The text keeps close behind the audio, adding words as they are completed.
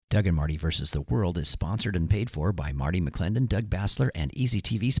Doug and Marty versus the World is sponsored and paid for by Marty McClendon, Doug Bassler, and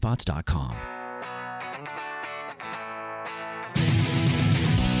EasyTVSpots.com.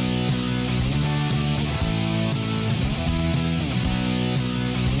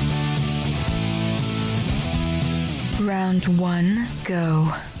 Round one,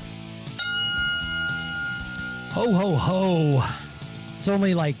 go. Ho, ho, ho. It's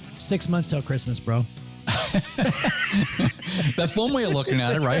only like 6 months till Christmas, bro. That's one way of looking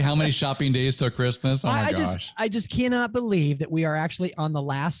at it, right? How many shopping days till Christmas? Oh my gosh. I just cannot believe that we are actually on the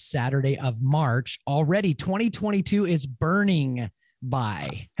last Saturday of March already. 2022 is burning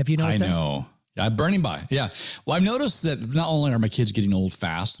by. Have you noticed that? I know. Yeah, burning by. Yeah. Well, I've noticed that not only are my kids getting old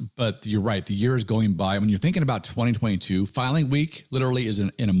fast, but you're right. The year is going by. When you're thinking about 2022, filing week literally is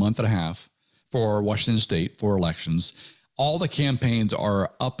in a month and a half for Washington State for elections. All the campaigns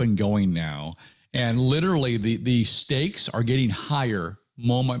are up and going now. And literally the stakes are getting higher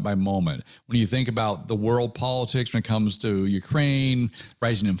moment by moment. When you think about the world politics when it comes to Ukraine,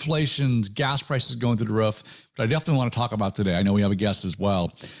 rising inflations, gas prices going through the roof, which I definitely want to talk about today. I know we have a guest as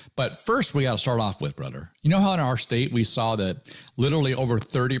well. But first, we got to start off with, brother. You know how in our state we saw that literally over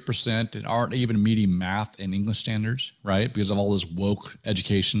 30% aren't even meeting math and English standards, right? Because of all this woke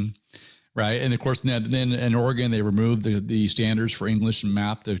education, right? And of course, then in Oregon, they removed the standards for English and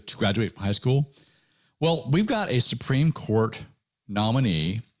math to graduate from high school. Well, we've got a Supreme Court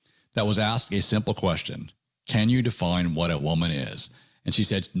nominee that was asked a simple question. Can you define what a woman is? And she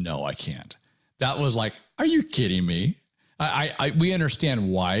said, no, I can't. That was like, are you kidding me? We understand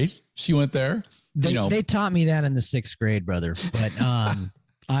why she went there. They taught me that in the 6th grade, brother. But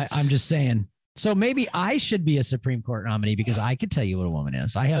I'm just saying. So maybe I should be a Supreme Court nominee because I could tell you what a woman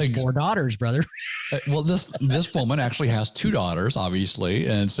is. I have 4 daughters, brother. Well, this woman actually has 2 daughters, obviously.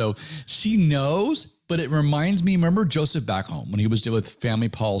 And so she knows, but it reminds me, remember Joseph Backholm when he was with Family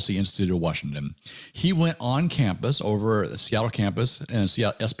Policy Institute of Washington? He went on campus over at the Seattle campus and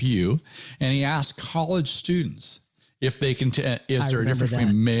Seattle SPU, and he asked college students if they can, is there a difference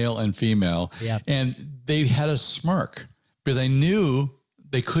between male and female? Yeah. And they had a smirk because they knew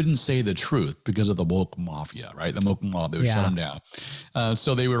they couldn't say the truth because of the woke mafia, right? The woke mob, they would shut them down.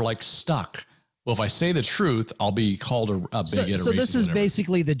 So they were like stuck. Well, if I say the truth, I'll be called a bigot. So this is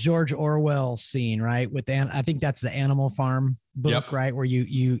basically the George Orwell scene, right? I think that's the Animal Farm book, right? Where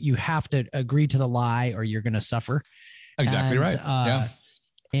you have to agree to the lie or you're going to suffer. Exactly right. Yeah.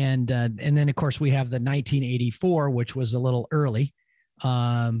 And then of course we have the 1984, which was a little early.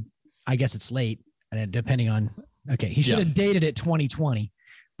 I guess it's late, depending on. Okay, he should have dated it 2020,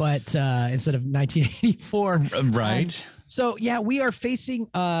 but instead of 1984. Right. So yeah, we are facing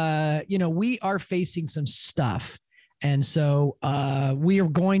some stuff, and so we are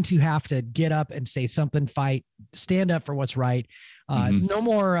going to have to get up and say something, fight, stand up for what's right. No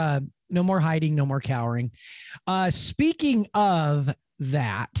more hiding, no more cowering. Speaking of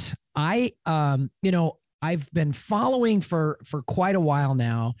that, I've been following for quite a while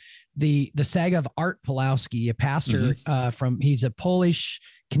now the saga of Art Pawlowski, a pastor he's a Polish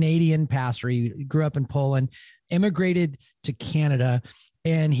Canadian pastor. He grew up in Poland, immigrated to Canada,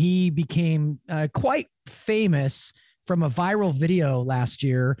 and he became quite famous from a viral video last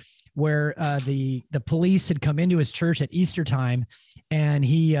year where the police had come into his church at Easter time, and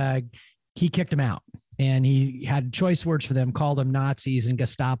he kicked him out. And he had choice words for them, called them Nazis and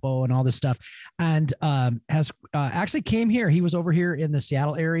Gestapo and all this stuff. And has actually came here. He was over here in the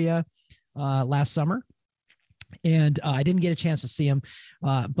Seattle area last summer. And I didn't get a chance to see him.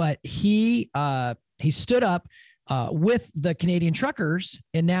 But he stood up with the Canadian truckers.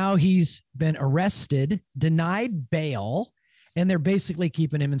 And now he's been arrested, denied bail. And they're basically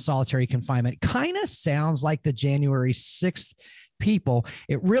keeping him in solitary confinement. Kind of sounds like the January 6th people.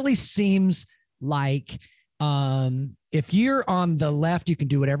 It really seems like if you're on the left, you can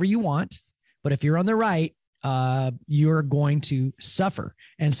do whatever you want, but if you're on the right, you're going to suffer.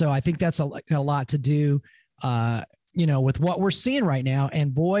 And so I think that's a lot to do, with what we're seeing right now.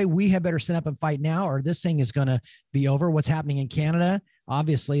 And boy, we have better stand up and fight now, or this thing is going to be over. What's happening in Canada,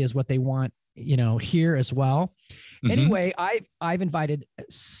 obviously, is what they want, here as well. Anyway, I've invited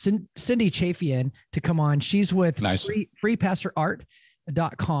Cindy Chafian to come on. She's with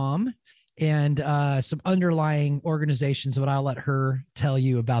freepastorart.com. And some underlying organizations, but I'll let her tell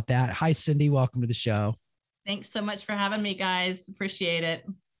you about that. Hi, Cindy. Welcome to the show. Thanks so much for having me, guys. Appreciate it.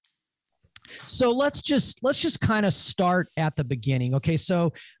 So let's just kind of start at the beginning. Okay,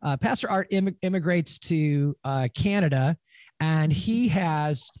 so Pastor Art immigrates to Canada, and he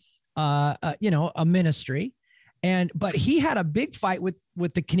has a ministry. But he had a big fight with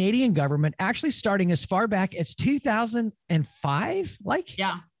the Canadian government, actually starting as far back as 2005.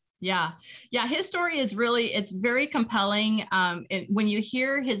 Yeah. Yeah. His story is really, it's very compelling. When you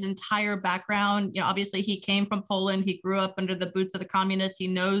hear his entire background, obviously he came from Poland. He grew up under the boots of the communists. He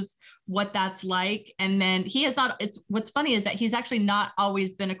knows what that's like. And then he has not, what's funny is that he's actually not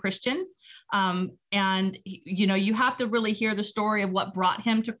always been a Christian. And you have to really hear the story of what brought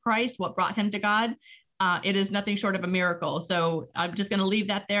him to Christ, what brought him to God. It is nothing short of a miracle. So I'm just going to leave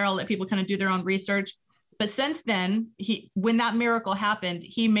that there. I'll let people kind of do their own research. But since then, when that miracle happened,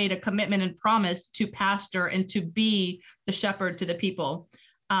 he made a commitment and promise to pastor and to be the shepherd to the people.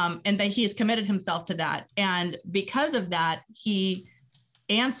 And that he has committed himself to that. And because of that, he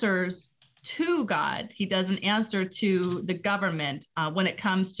answers to God. He doesn't answer to the government when it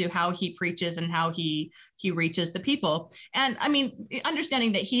comes to how he preaches and how he reaches the people. And I mean,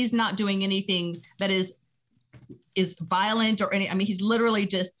 understanding that he's not doing anything that is violent or he's literally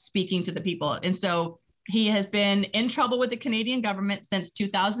just speaking to the people. And so he has been in trouble with the Canadian government since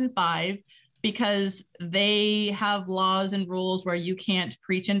 2005 because they have laws and rules where you can't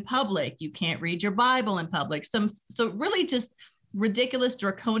preach in public, you can't read your Bible in public. So really just ridiculous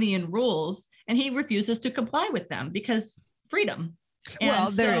draconian rules, and he refuses to comply with them because freedom.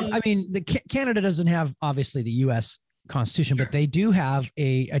 Canada doesn't have obviously the U.S. Constitution, Sure. but they do have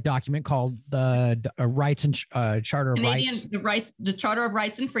a document called the Rights and Charter of Rights. The Charter of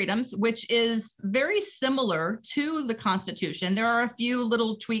Rights and Freedoms, which is very similar to the Constitution. There are a few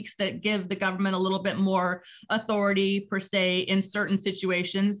little tweaks that give the government a little bit more authority per se in certain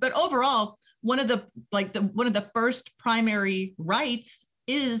situations, but overall, one of the first primary rights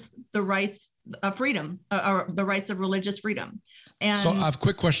is the rights of freedom, or the rights of religious freedom. And so I have a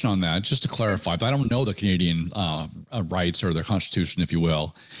quick question on that, just to clarify. I don't know the Canadian rights or their constitution, if you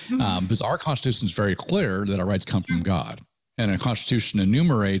will, because our constitution is very clear that our rights come from God. And our constitution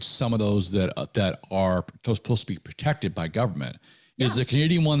enumerates some of those that are supposed to be protected by government. Yeah. Is the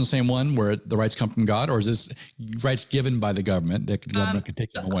Canadian one the same one where the rights come from God, or is this rights given by the government that the government can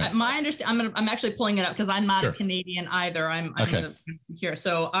take them away? My understanding, I'm actually pulling it up because I'm not Sure. a Canadian either. I'm okay. Here.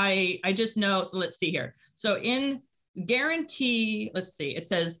 So I just know, so let's see here. So in guarantee, let's see, it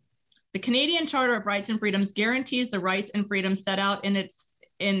says the Canadian Charter of Rights and Freedoms guarantees the rights and freedoms set out in its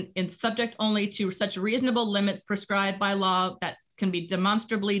subject only to such reasonable limits prescribed by law that can be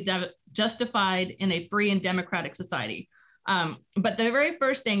demonstrably justified in a free and democratic society. But the very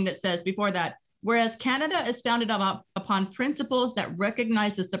first thing that says before that, whereas Canada is founded upon principles that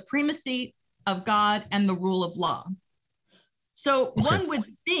recognize the supremacy of God and the rule of law. So one would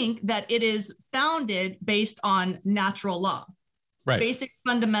think that it is founded based on natural law, right? Basic,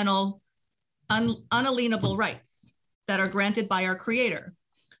 fundamental, unalienable rights that are granted by our Creator.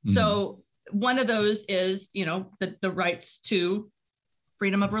 So one of those is, the rights to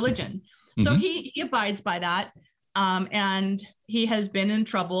freedom of religion. So he abides by that. And he has been in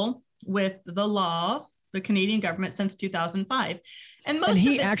trouble with the law, the Canadian government, since 2005. And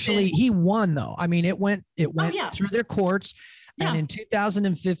he won though. I mean, it went through their courts. Yeah. And in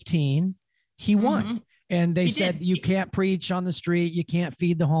 2015, he won. And they said you can't preach on the street, you can't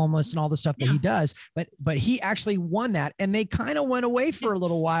feed the homeless and all the stuff that he does. But he actually won that. And they kind of went away for a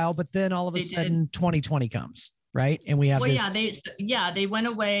little while, but then all of a sudden 2020 comes. Right. And we have they went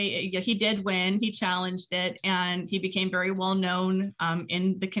away. He did win. He challenged it, and he became very well known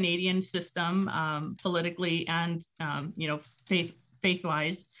in the Canadian system, politically and faith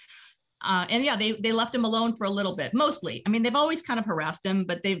wise. They left him alone for a little bit, mostly. I mean, they've always kind of harassed him,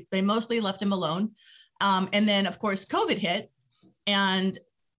 but they mostly left him alone. And then of course COVID hit and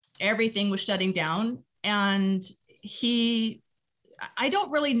everything was shutting down, and I don't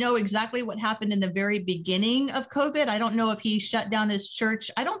really know exactly what happened in the very beginning of COVID. I don't know if he shut down his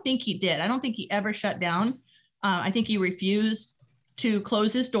church. I don't think he did. I don't think he ever shut down. I think he refused to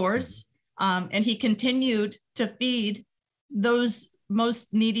close his doors, and he continued to feed those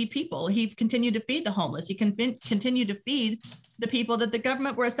most needy people. He continued to feed the homeless. He continued to feed the people that the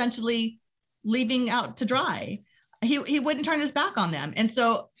government were essentially leaving out to dry. He wouldn't turn his back on them. And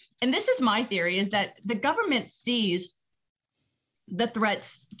this is my theory, is that the government sees the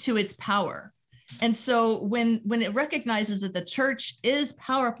threats to its power. And so when it recognizes that the church is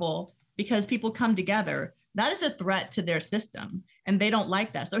powerful because people come together, that is a threat to their system, and they don't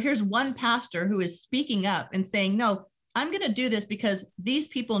like that. So here's one pastor who is speaking up and saying, no, I'm going to do this because these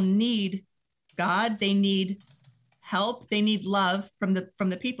people need God. They need help. They need love from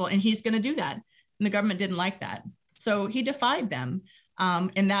the people. And he's going to do that. And the government didn't like that. So he defied them.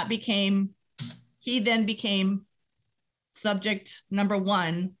 And he then became subject number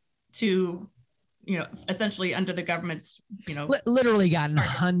one to essentially under the government's, literally gotten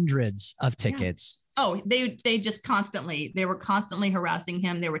hundreds of tickets. Yeah. Oh, they just they were constantly harassing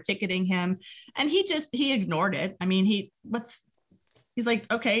him. They were ticketing him, and he ignored it. I mean, he's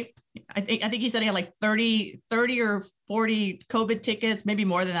like, okay, I think he said he had like 30 or 40 COVID tickets, maybe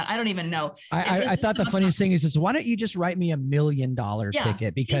more than that. I don't even know. I thought the funniest thing is, why don't you just write me $1 million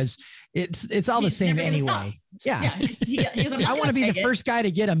ticket? Because it's all the same anyway. Yeah. He's I want to be the first guy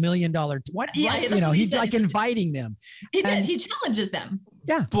to get $1 million. What? Yeah, he's like inviting them. He challenges them.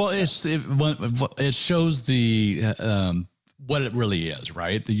 Yeah. Well, it shows the, what it really is,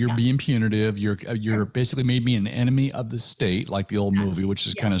 right? That you're being punitive. You're basically made me an enemy of the state, like the old movie, which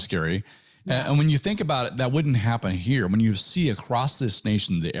is kind of scary. Yeah. And when you think about it, that wouldn't happen here. When you see across this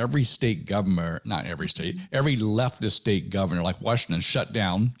nation that every state governor, not every state, every leftist state governor like Washington shut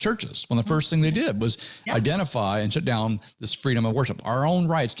down churches. One of the first thing they did was identify and shut down this freedom of worship, our own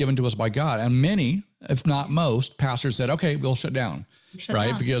rights given to us by God. And many, if not most, pastors said, okay, we'll shut down,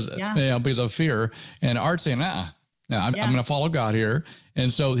 right? Because of fear. And Art's saying, now, I'm going to follow God here. And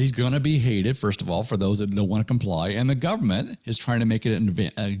so he's going to be hated, first of all, for those that don't want to comply. And the government is trying to make it an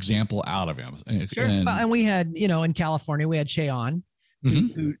example out of him. Sure. And we had, in California, we had Cheon,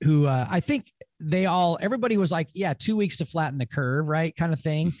 who I think everybody was like, 2 weeks to flatten the curve, right? Kind of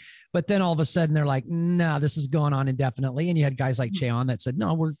thing. But then all of a sudden they're like, no, this is going on indefinitely. And you had guys like Cheon that said,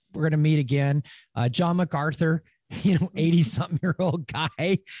 no, we're going to meet again. John MacArthur, 80-something-year-old guy.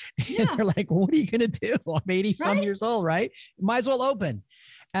 And they're like, what are you going to do? I'm 80-some years old, right? Might as well open.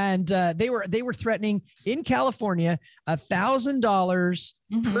 And they were threatening in California $1,000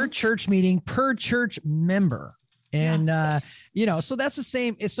 per church meeting per church member. And, so that's the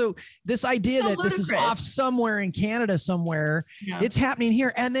same. So this idea that this is off somewhere in Canada somewhere, it's happening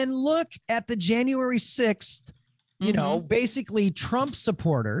here. And then look at the January 6th, basically Trump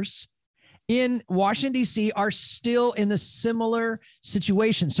supporters in Washington, D.C. are still in a similar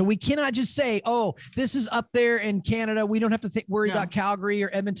situation. So we cannot just say, oh, this is up there in Canada. We don't have to worry about Calgary or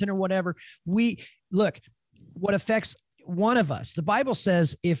Edmonton or whatever. Look, what affects one of us, the Bible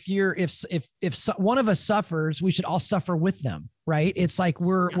says, if one of us suffers, we should all suffer with them, right? It's like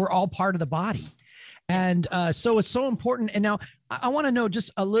we're all part of the body. And so it's so important. And now I want to know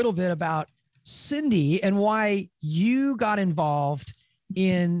just a little bit about Cindy and why you got involved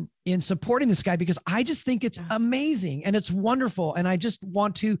in supporting this guy, because I just think it's amazing and it's wonderful. And I just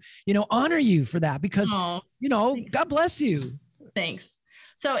want to, honor you for that because, God bless you. Thanks.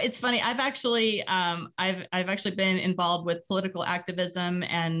 So it's funny. I've actually been involved with political activism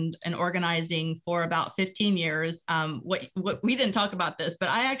and organizing for about 15 years. What we didn't talk about this, but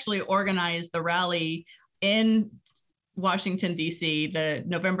I actually organized the rally in Washington, D.C., the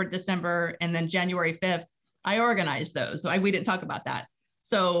November, December, and then January 5th. I organized those. So we didn't talk about that.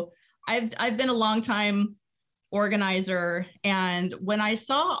 So I've been a long time organizer. And when I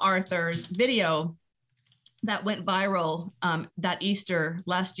saw Arthur's video that went viral that Easter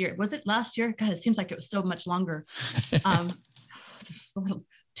last year, was it last year? God, it seems like it was so much longer.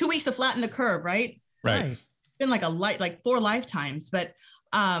 2 weeks to flatten the curve, right? Right. It's been like 4 lifetimes. But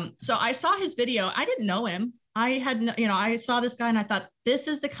so I saw his video. I didn't know him. I saw this guy and I thought, this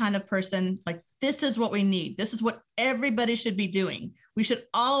is the kind of person, like, this is what we need. This is what everybody should be doing. We should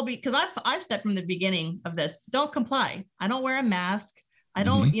all be, because I've said from the beginning of this, don't comply. I don't wear a mask. I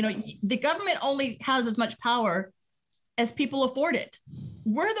don't, the government only has as much power as people afford it.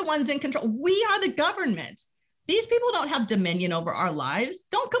 We're the ones in control. We are the government. These people don't have dominion over our lives.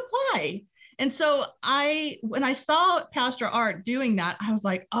 Don't comply. And so when I saw Pastor Art doing that, I was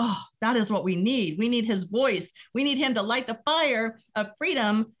like, oh, that is what we need. We need his voice. We need him to light the fire of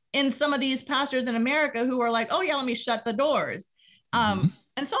freedom in some of these pastors in America who are like, oh yeah, let me shut the doors.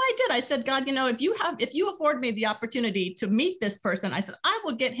 And so I did. I said, God, if you afford me the opportunity to meet this person, I said, I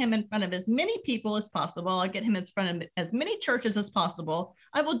will get him in front of as many people as possible. I'll get him in front of as many churches as possible.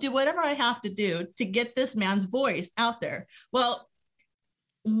 I will do whatever I have to do to get this man's voice out there. Well,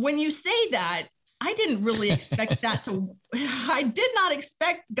 when you say that, I didn't really expect that I did not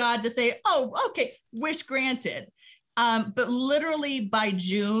expect God to say, oh, okay, wish granted. But literally by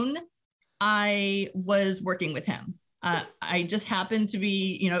June, I was working with him. I just happened to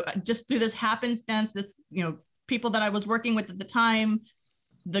be, just through this happenstance, people that I was working with at the time,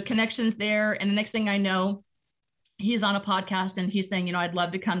 the connections there. And the next thing I know, he's on a podcast and he's saying, I'd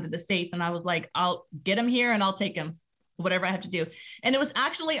love to come to the States. And I was like, I'll get him here and I'll take him, whatever I have to do. And it was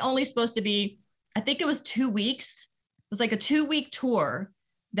actually only supposed to be, I think it was 2 weeks. It was like a 2-week tour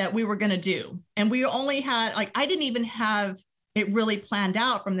that we were going to do. And we only had, I didn't even have it really planned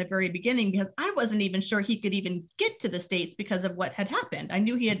out from the very beginning because I wasn't even sure he could even get to the States because of what had happened. I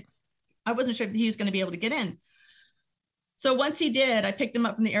knew he had I wasn't sure if he was going to be able to get in. So once he did, I picked him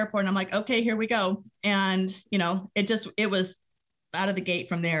up from the airport and I'm like, okay, here we go. And, you know, it was out of the gate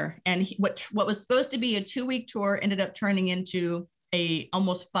from there. And what was supposed to be a 2-week tour ended up turning into a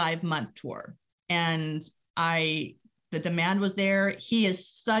almost 5-month tour. And the demand was there. He is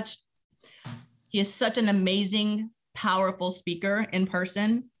such an amazing, powerful speaker in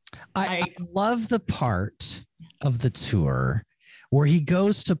person. I love the part of the tour where he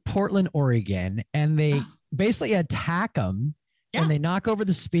goes to Portland, Oregon, and they basically attack him and they knock over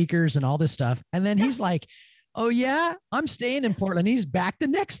the speakers and all this stuff. And then he's like, oh yeah, I'm staying in Portland. He's back the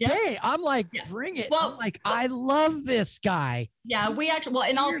next day. I'm like, bring it. Well, I'm like, I love this guy. Yeah, we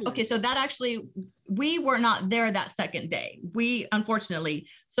actually, so that actually, we were not there that second day. We, unfortunately,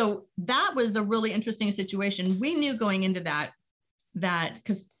 so that was a really interesting situation. We knew going into that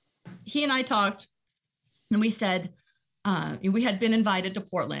because he and I talked and we said, we had been invited to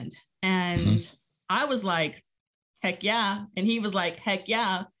Portland and I was like, heck yeah. And he was like, heck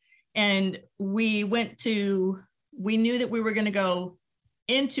yeah. And we knew that we were going to go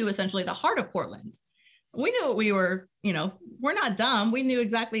into essentially the heart of Portland. We knew what we were, you know, we're not dumb. We knew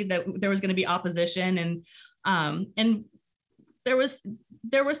exactly that there was going to be opposition and there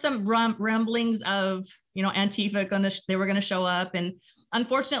were some ramblings of, you know, Antifa they were going to show up. And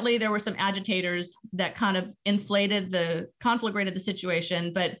unfortunately there were some agitators that kind of conflagrated the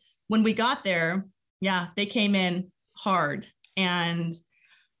situation. But when we got there, they came in hard. And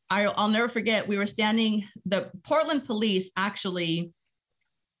I'll never forget, we were standing, the Portland police actually,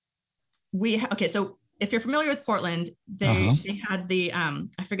 so if you're familiar with Portland, they had the,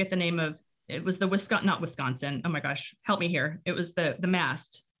 I forget the name of, it was the not Wisconsin. Oh my gosh, help me here. It was the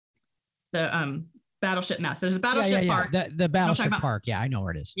mast, the battleship mast. There's a battleship park. The battleship park. Yeah, I know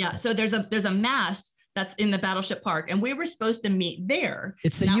where it is. Yeah, so there's a mast that's in the battleship park, and we were supposed to meet there.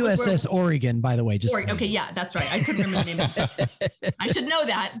 It's the USS Oregon, by the way. Okay, yeah, that's right. I couldn't remember the name of it. I should know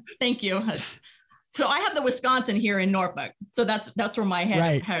that. Thank you. So I have the Wisconsin here in Norfolk, so that's where my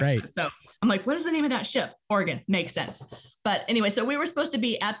head. Right. So I'm like, what is the name of that ship? Oregon. Makes sense. But anyway, so we were supposed to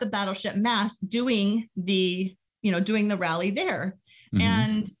be at the battleship mast doing the rally there,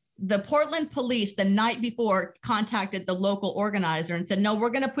 and the Portland police the night before contacted the local organizer and said, no, we're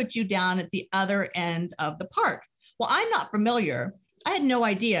going to put you down at the other end of the park. Well, I'm not familiar. I had no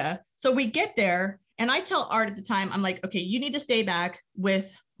idea. So we get there and I tell Art at the time, I'm like, okay, you need to stay back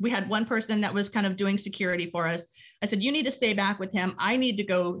we had one person that was kind of doing security for us. I said, you need to stay back with him. I need to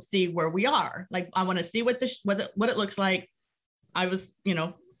go see where we are. Like, I want to see what it looks like. I was, you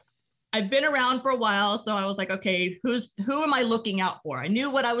know, I've been around for a while. So I was like, okay, who am I looking out for? I knew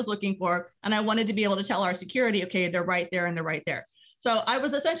what I was looking for. And I wanted to be able to tell our security, okay, they're right there and they're right there. So I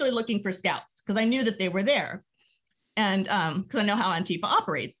was essentially looking for scouts because I knew that they were there. And because I know how Antifa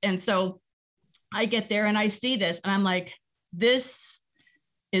operates. And so I get there and I see this and I'm like, this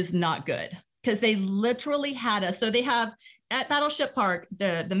is not good. Because they literally had us. So they have at Battleship Park,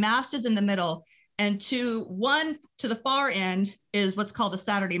 the mast is in the middle. And to the far end is what's called the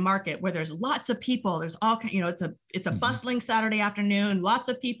Saturday market, where there's lots of people. There's all, you know, it's a bustling Saturday afternoon, lots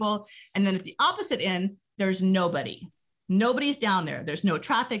of people. And then at the opposite end, there's nobody. Nobody's down there. There's no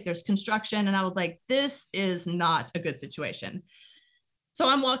traffic, there's construction. And I was like, this is not a good situation. So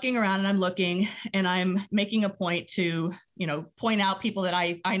I'm walking around and I'm looking and I'm making a point to, you know, point out people that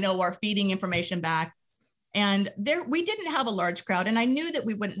I know are feeding information back. And we didn't have a large crowd. And I knew that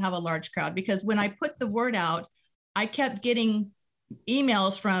we wouldn't have a large crowd because when I put the word out, I kept getting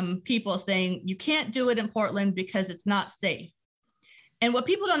emails from people saying, you can't do it in Portland because it's not safe. And what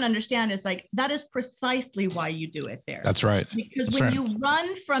people don't understand is like, that is precisely why you do it there. That's right. Because when you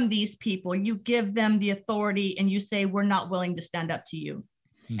run from these people, you give them the authority and you say, we're not willing to stand up to you.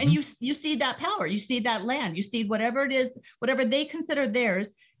 And you see that power, you see that land, you see whatever it is, whatever they consider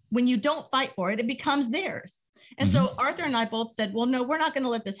theirs. When you don't fight for it, it becomes theirs. And so Arthur and I both said, well, no, we're not going to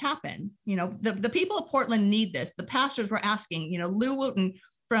let this happen. You know, the people of Portland need this. The pastors were asking, you know, Lou Wooten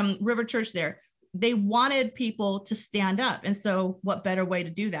from River Church there, they wanted people to stand up. And so what better way to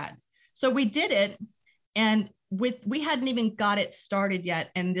do that? So we did it. And we hadn't even got it started yet.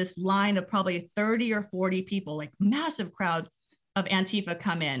 And this line of probably 30 or 40 people, like massive crowd of Antifa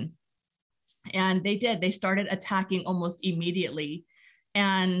come in. And they started attacking almost immediately.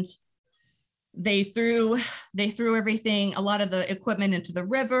 And they threw everything, a lot of the equipment into the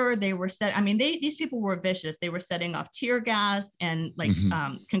river. They were these people were vicious. They were setting off tear gas and like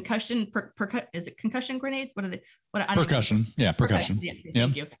concussion, is it concussion grenades? What are they? Percussion. Yeah, percussion. Yeah,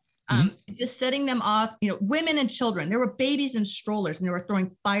 thank you. just setting them off, women and children. There were babies in strollers and they were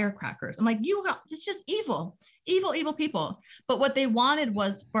throwing firecrackers. I'm like, it's just evil people. But what they wanted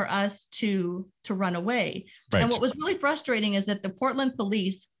was for us to run away. Right. And what was really frustrating is that the Portland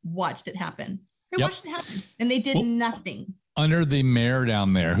police watched it happen. They watched it happen and they did nothing. Under the mayor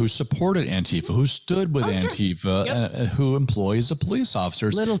down there who supported Antifa, who stood with Antifa, who employs the police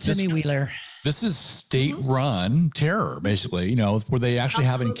officers. Little Timmy Wheeler. This is state-run terror, basically, where they actually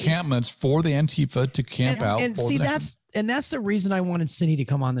have encampments for the Antifa to camp out. And see, that's the reason I wanted Cindy to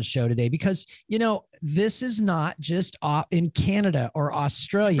come on the show today, because, this is not just in Canada or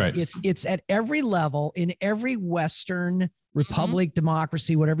Australia. Right. It's at every level in every Western republic,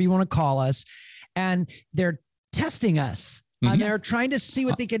 democracy, whatever you want to call us. And they're testing us and they're trying to see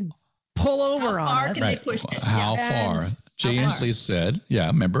what they can pull over on us. Right. How far? Jay Inslee said,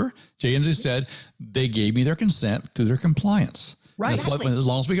 remember? Jay Inslee said they gave me their consent through their compliance. Right. As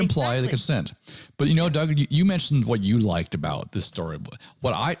long as we comply the consent. But, Doug, you mentioned what you liked about this story.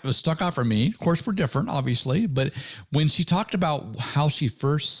 What was stuck out for me, of course, we're different, obviously, but when she talked about how she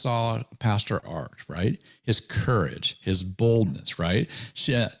first saw Pastor Art, right? His courage, his boldness, right?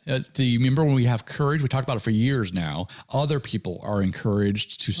 Do you remember when we have courage? We talked about it for years now. Other people are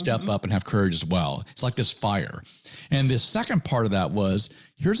encouraged to step up and have courage as well. It's like this fire. And the second part of that was,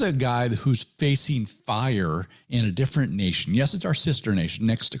 here's a guy who's facing fire in a different nation. Yes, it's our sister nation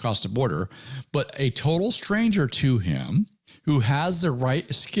next across the border, but a total stranger to him who has the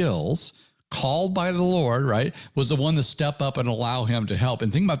right skills, called by the Lord, right, was the one to step up and allow him to help.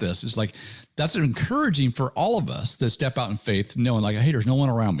 And think about this. It's like, that's encouraging for all of us to step out in faith, knowing like, hey, there's no one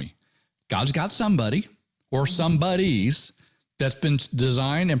around me. God's got somebody or somebodies that's been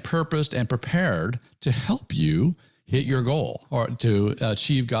designed and purposed and prepared to help you hit your goal or to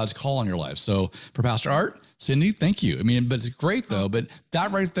achieve God's call on your life. So for Pastor Art, Cindy, thank you. I mean, but it's great though, but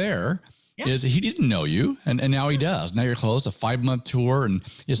that right there is he didn't know you and now he does. Now you're close, a 5-month tour and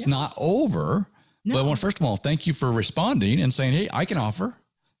it's not over. No. But first of all, thank you for responding and saying, hey, I can offer.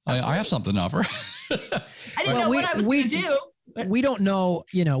 I have something to offer. I didn't know what I was going to do. We don't know,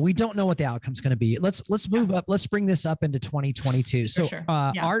 we don't know what the outcome's going to be. Let's move up. Let's bring this up into 2022. So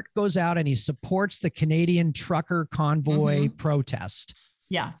Art goes out and he supports the Canadian trucker convoy protest.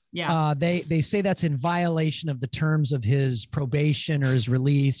 Yeah. Yeah. They say that's in violation of the terms of his probation or his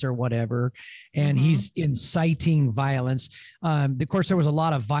release or whatever. And he's inciting violence. Of course, there was a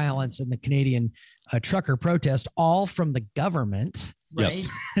lot of violence in the Canadian trucker protest, all from the government. Yes.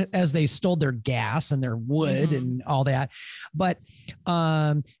 As they stole their gas and their wood and all that. But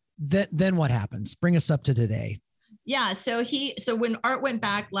then what happens? Bring us up to today. Yeah. So when Art went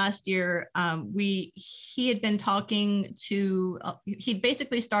back last year, he had been talking to, he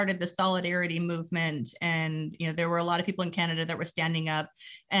basically started the solidarity movement. And, there were a lot of people in Canada that were standing up.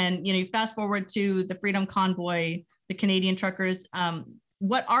 And, you fast forward to the Freedom Convoy, the Canadian truckers.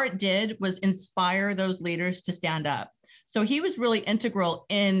 What Art did was inspire those leaders to stand up. So he was really integral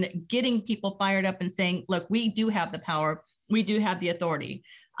in getting people fired up and saying, look, we do have the power. We do have the authority.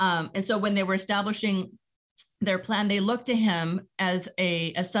 And so when they were establishing their plan, they looked to him as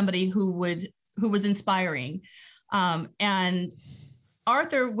somebody who was inspiring. And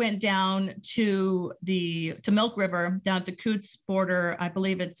Arthur went down to Milk River, down at the Coutts border. I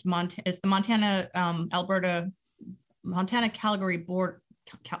believe it's the Montana, Alberta, Montana, Calgary border,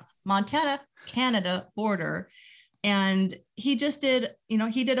 Montana, Canada border. And he just did,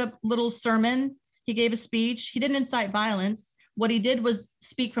 he did a little sermon. He gave a speech. He didn't incite violence. What he did was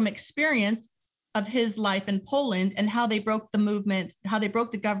speak from experience of his life in Poland and how they broke the movement, how they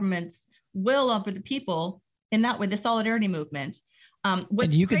broke the government's will over the people in that way, the solidarity movement. And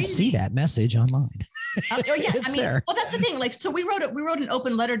you can see that message online. Oh yeah, there. Well, that's the thing. So we wrote an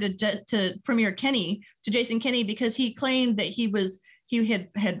open letter to Premier Kenney, to Jason Kenney, because he claimed that he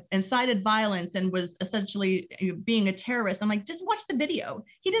had incited violence and was essentially being a terrorist. I'm like, just watch the video.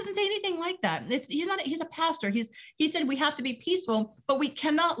 He doesn't say anything like that. He's a pastor. He said we have to be peaceful, but we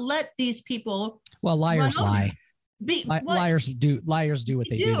cannot let these people. Well, liars lie. Liars do what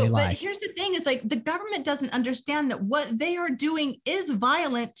they do. They lie. But here's the thing: is the government doesn't understand that what they are doing is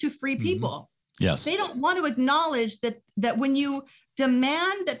violent to free people. Yes. They don't want to acknowledge that when you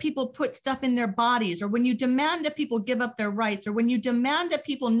demand that people put stuff in their bodies, or when you demand that people give up their rights, or when you demand that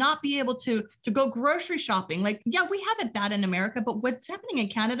people not be able to go grocery shopping, we have it bad in America, but what's happening in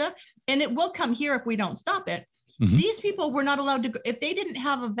Canada, and it will come here if we don't stop it. These people were not allowed to go, if they didn't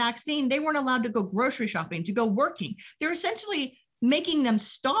have a vaccine, they weren't allowed to go grocery shopping, to go working. They're essentially making them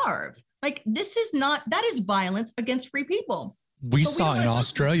starve. That is violence against free people. We saw in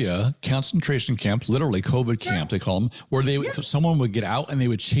Australia concentration camps, literally COVID camp, they call them, where someone would get out and they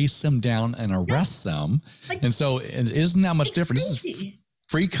would chase them down and arrest them. And so it isn't that much different. This is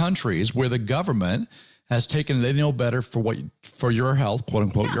free countries where the government has taken, they know better for your health, quote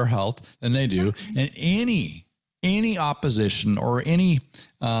unquote, your health than they do. And any opposition or any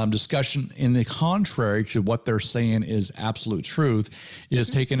discussion in the contrary to what they're saying is absolute truth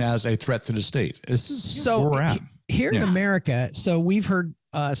is taken as a threat to the state. This is where we're at. Here in America, so we've heard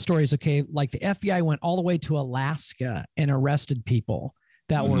stories, okay, like the FBI went all the way to Alaska and arrested people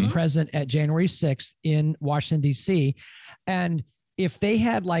that were present at January 6th in Washington, D.C. And if they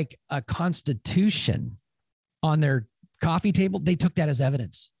had like a constitution on their coffee table, they took that as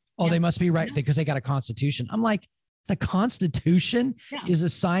evidence. Oh, they must be right because they got a constitution. I'm like, the Constitution is a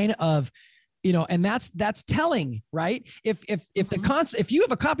sign of, and that's telling, right? If you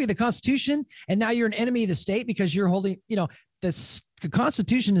have a copy of the Constitution and now you're an enemy of the state because you're holding, the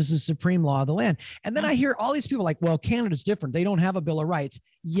Constitution is the supreme law of the land. And then I hear all these people like, well, Canada's different. They don't have a Bill of Rights.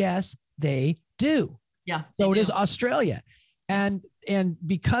 Yes, they do. Yeah. So it is Australia. And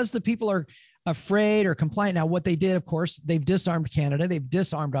because the people are afraid or compliant now, what they did, of course, they've disarmed Canada. They've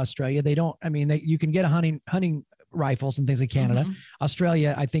disarmed Australia. You can get a hunting rifles and things like Canada,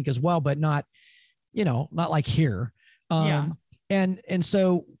 Australia, I think as well, but not like here. And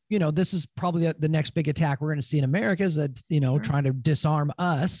so, this is probably the next big attack we're going to see in America is that, trying to disarm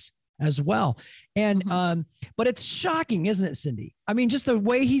us as well. And, but it's shocking, isn't it, Cindy? I mean, just the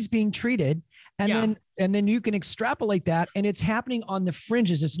way he's being treated and then you can extrapolate that and it's happening on the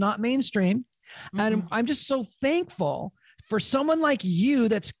fringes. It's not mainstream. And I'm just so thankful for someone like you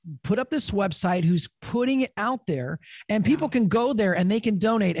that's put up this website, who's putting it out there, and people can go there and they can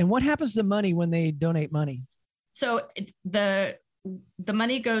donate. And what happens to the money when they donate money? So the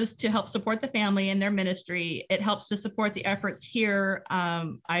money goes to help support the family and their ministry. It helps to support the efforts here.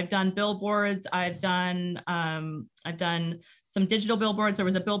 I've done billboards. I've done some digital billboards. There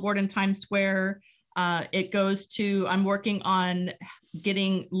was a billboard in Times Square. It goes to, I'm working on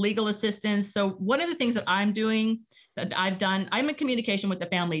getting legal assistance. So one of the things that I'm doing that I've done, I'm in communication with the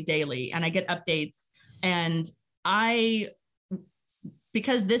family daily and I get updates, and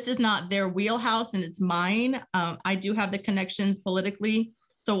because this is not their wheelhouse and it's mine, I do have the connections politically.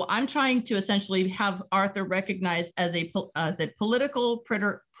 So I'm trying to essentially have Arthur recognized as a political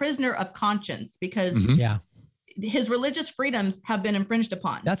prisoner of conscience, because his religious freedoms have been infringed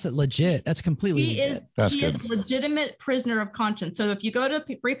upon. That's legit. That's completely legit. He is legitimate prisoner of conscience. So if you go to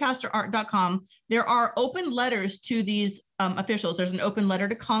freepastorart.com, there are open letters to these officials. There's an open letter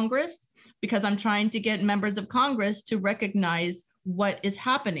to Congress, because I'm trying to get members of Congress to recognize what is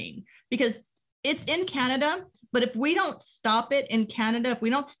happening, because it's in Canada. But if we don't stop it in Canada, if we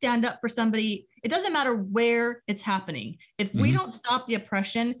don't stand up for somebody, it doesn't matter where it's happening. If we don't stop the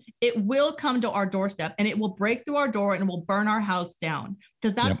oppression, it will come to our doorstep and it will break through our door and it will burn our house down,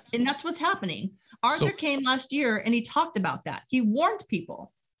 because that's what's happening. Arthur came last year and he talked about that. He warned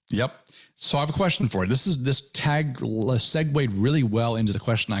people. Yep. So I have a question for you. This tag segued really well into the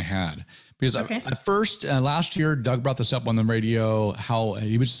question I had, because at first last year, Doug brought this up on the radio, how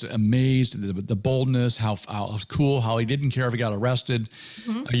he was just amazed at the boldness, how cool, how he didn't care if he got arrested.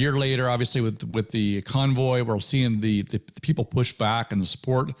 A year later, obviously with the convoy, we're seeing the people push back and the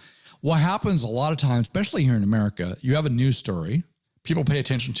support. What happens a lot of times, especially here in America, you have a news story people pay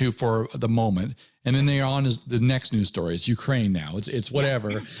attention to for the moment, and then they're on the next news story. It's Ukraine now. It's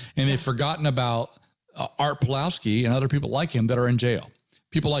whatever, and they've forgotten about Art Pawlowski and other people like him that are in jail.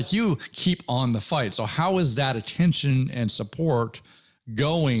 People like you keep on the fight. So how is that attention and support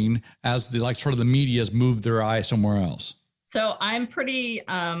going as the media has moved their eye somewhere else? So I'm pretty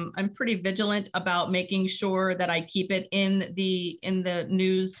vigilant about making sure that I keep it in the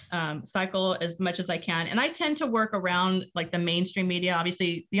news cycle as much as I can. And I tend to work around like the mainstream media.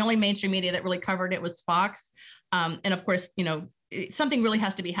 Obviously, the only mainstream media that really covered it was Fox. And of course, something really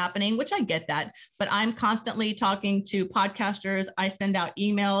has to be happening, which I get that. But I'm constantly talking to podcasters. I send out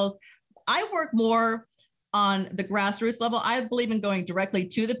emails. I work more on the grassroots level. I believe in going directly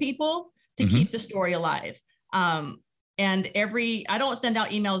to the people to keep the story alive. And I don't send out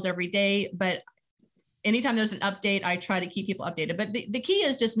emails every day, but anytime there's an update, I try to keep people updated. But the key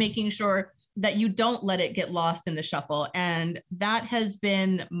is just making sure that you don't let it get lost in the shuffle. And that has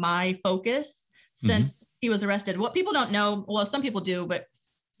been my focus since he was arrested. What people don't know, well, some people do, but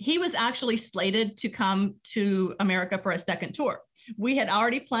he was actually slated to come to America for a second tour. We had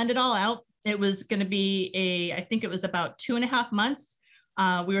already planned it all out. It was going to be I think it was about 2.5 months.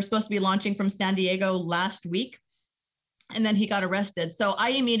 We were supposed to be launching from San Diego last week. And then he got arrested. So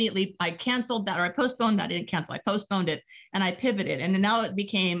I canceled that, or I postponed that. I didn't cancel. I postponed it and I pivoted. And then now it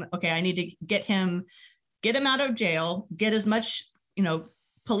became, okay, I need to get him out of jail, get as much,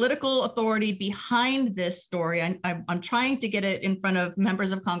 political authority behind this story. I'm trying to get it in front of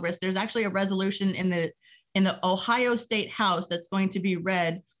members of Congress. There's actually a resolution in the Ohio State House that's going to be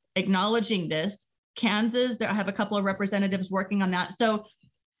read acknowledging this. Kansas, I have a couple of representatives working on that. So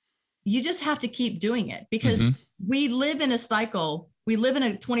you just have to keep doing it, because we live in a cycle. We live in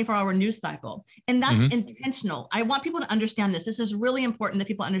a 24-hour news cycle, and that's intentional. I want people to understand this. This is really important that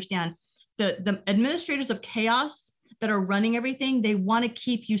people understand. The administrators of chaos that are running everything, they want to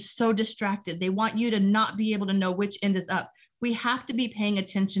keep you so distracted. They want you to not be able to know which end is up. We have to be paying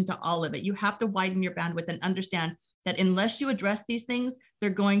attention to all of it. You have to widen your bandwidth and understand that unless you address these things, they're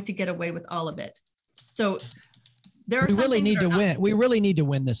going to get away with all of it. So we really need to win. We really need to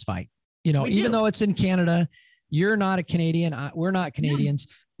win this fight. Even though it's in Canada, you're not a Canadian. We're not Canadians,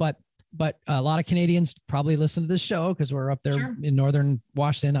 but a lot of Canadians probably listen to this show because we're up there in northern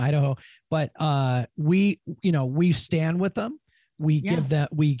Washington, Idaho. But we stand with them. We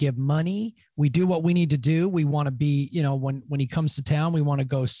give money. We do what we need to do. We want to be, when he comes to town, we want to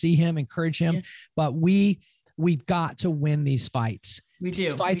go see him, encourage him. Yeah. But we've got to win these fights.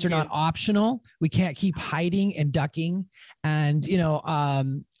 These fights are not optional. We can't keep hiding and ducking. And,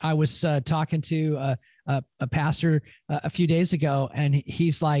 I was talking to a pastor a few days ago, and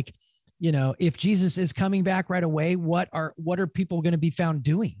he's like, if Jesus is coming back right away, what are people going to be found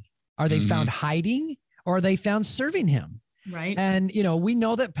doing? Are they found hiding, or are they found serving him? Right. And, we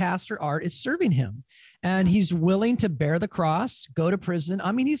know that Pastor Art is serving him, and he's willing to bear the cross, go to prison.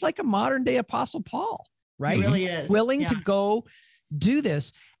 I mean, he's like a modern day Apostle Paul, right? He really is. Willing to go do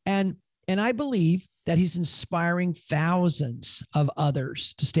this. And I believe that he's inspiring thousands of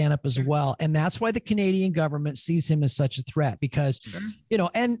others to stand up as well. And that's why the Canadian government sees him as such a threat, because,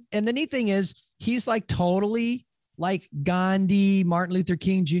 and the neat thing is he's like totally like Gandhi, Martin Luther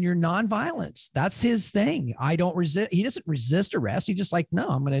King Jr., nonviolence. That's his thing. I don't resist. He doesn't resist arrest. He just like, no,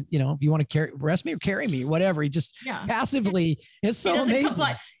 I'm going to, if you want to arrest me or carry me, whatever. He just passively, it's so amazing.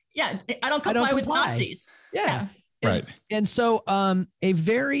 I don't comply with Nazis. Yeah. Right. And so a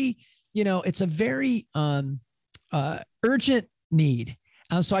very, it's a very urgent need.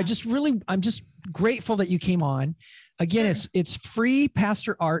 So I'm just grateful that you came on. Again, it's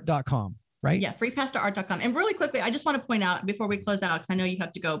freepastorart.com, right? Yeah, freepastorart.com. And really quickly, I just want to point out before we close out, because I know you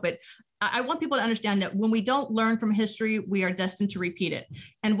have to go, but I want people to understand that when we don't learn from history, we are destined to repeat it.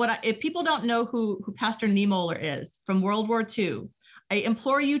 And if people don't know who Pastor Niemöller is from World War II, I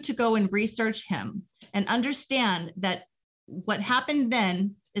implore you to go and research him and understand that what happened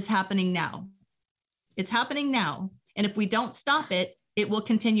then is happening now. It's happening now. And if we don't stop it, it will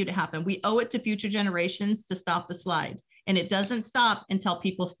continue to happen. We owe it to future generations to stop the slide. And it doesn't stop until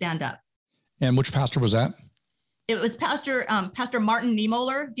people stand up. And which pastor was that? It was Pastor Martin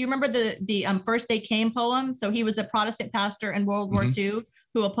Niemöller. Do you remember the First They Came poem? So he was a Protestant pastor in World War II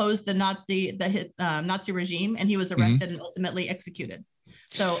who opposed the Nazi regime, and he was arrested and ultimately executed.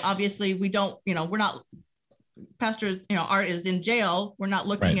 So obviously we don't, we're not, Pastor, Art is in jail. We're not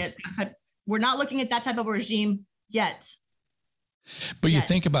looking at that type of regime yet. But you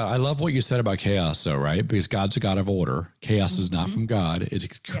think about, I love what you said about chaos though, right? Because God's a God of order. Chaos is not from God.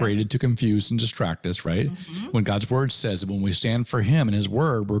 It's created to confuse and distract us, right? When God's word says that when we stand for him and his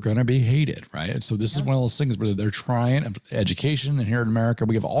word, we're going to be hated, right? And so this is one of those things where they're trying education, and here in America,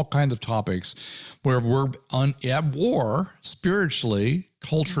 we have all kinds of topics where we're at war spiritually,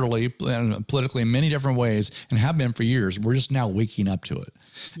 culturally, and politically in many different ways, and have been for years. We're just now waking up to it.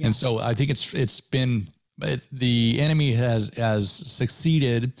 Yeah. And so I think it's been, the enemy has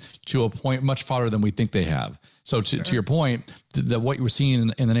succeeded to a point much farther than we think they have. So to your point, that what you were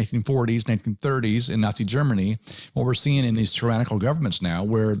seeing in the 1940s, 1930s in Nazi Germany, what we're seeing in these tyrannical governments now,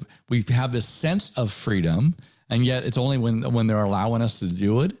 where we have this sense of freedom, and yet it's only when they're allowing us to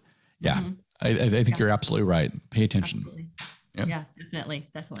do it. Yeah, I think you're absolutely right. Pay attention. Yep. Yeah,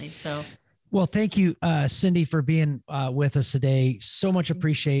 definitely. So. Well, thank you, Cindy, for being with us today. So much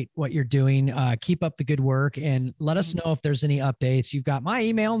appreciate what you're doing. Keep up the good work, and let us know if there's any updates. You've got my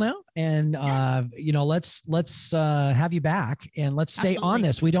email now, and let's have you back, and let's stay on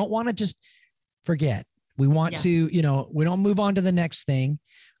this. We don't want to just forget. We want to, we don't move on to the next thing.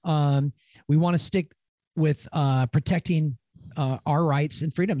 We want to stick with protecting our rights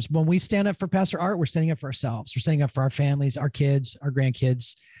and freedoms. When we stand up for Pastor Art, we're standing up for ourselves. We're standing up for our families, our kids, our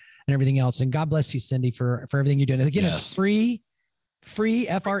grandkids, and everything else. And God bless you, Cindy, for everything you're doing. Again, it's free, FREE,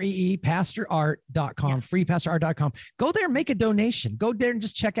 pastorart.com, freepastorart.com. Go there, make a donation. Go there and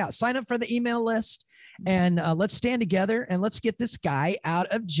just check out, sign up for the email list, And let's stand together and let's get this guy out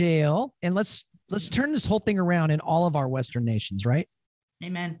of jail. And let's turn this whole thing around in all of our Western nations, right?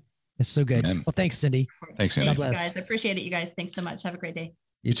 Amen. It's so good. Amen. Well, thanks, Cindy. Thanks, Cindy. God bless. Guys, I appreciate it, you guys. Thanks so much. Have a great day.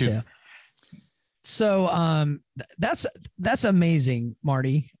 You too. So that's amazing,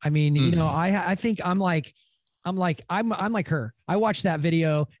 Marty. I mean, you know, I think I'm like her. I watched that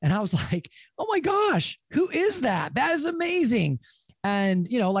video and I was like, oh my gosh, who is that? That is amazing. And,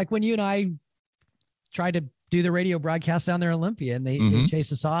 you know, like when you and I tried to do the radio broadcast down there in Olympia and they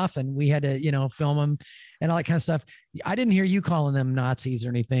chased us off and we had to, you know, film them and all that kind of stuff. I didn't hear you calling them Nazis or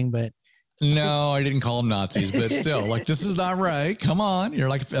anything, but no, I didn't call them Nazis, but still, like, this is not right. Come on. You're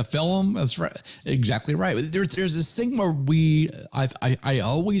like, film. That's right. Exactly right. There's this thing where I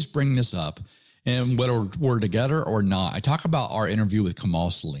always bring this up, and whether we're together or not, I talk about our interview with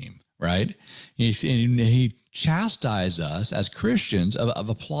Kamal Salim, right? He chastised us as Christians of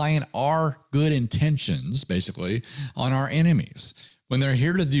applying our good intentions, basically, on our enemies. When they're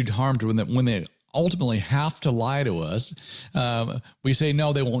here to do harm to when they ultimately have to lie to us, we say,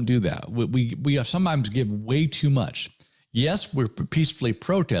 no, they won't do that. We sometimes give way too much. Yes, we're peacefully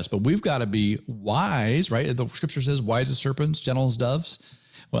protest, but we've got to be wise, right? The scripture says wise as serpents, gentle as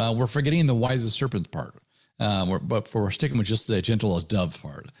doves. Well, we're forgetting the wise as serpents part. But we're sticking with just the gentle as dove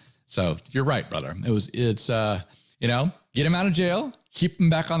part. So you're right, brother. It's you know, get him out of jail, keep him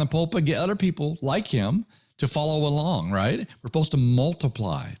back on the pulpit, get other people like him to follow along, right? We're supposed to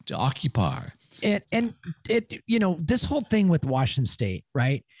multiply, to occupy. And it, you know, this whole thing with Washington State,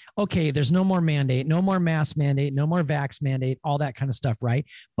 right? Okay, there's no more mandate, no more mask mandate, no more vax mandate, all that kind of stuff, right?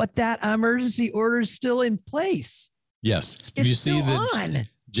 But that emergency order is still in place. Yes. Did you see that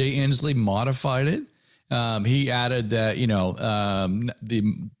Jay Inslee modified it? He added that, you know,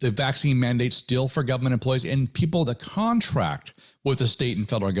 the vaccine mandate still for government employees and people that contract with the state and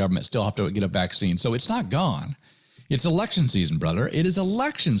federal government still have to get a vaccine. So it's not gone. It's election season, brother. It is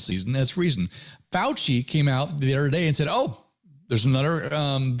election season. That's the reason. Fauci came out the other day and said, oh, there's another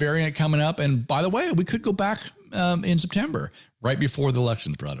variant coming up. And by the way, we could go back in September, right before the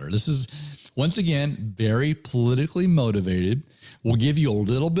elections, brother. This is, once again, very politically motivated. We'll give you a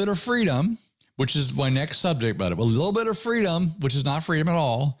little bit of freedom, which is my next subject, brother. A little bit of freedom, which is not freedom at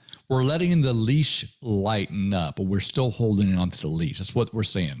all. We're letting the leash lighten up, but we're still holding on to the leash. That's what we're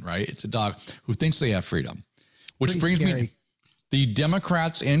saying, right? It's a dog who thinks they have freedom. Which brings me to the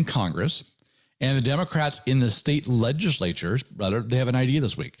Democrats in Congress and the Democrats in the state legislatures, brother, they have an idea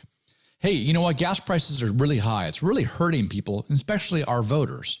this week. Hey, you know what? Gas prices are really high. It's really hurting people, especially our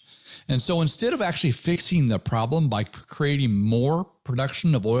voters. And so instead of actually fixing the problem by creating more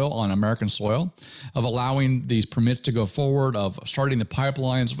production of oil on American soil, of allowing these permits to go forward, of starting the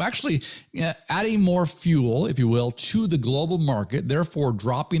pipelines, of actually adding more fuel, if you will, to the global market, therefore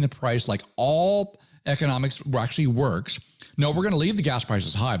dropping the price like all economics actually works. No, we're going to leave the gas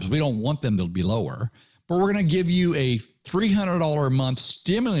prices high because we don't want them to be lower, but we're going to give you a $300 a month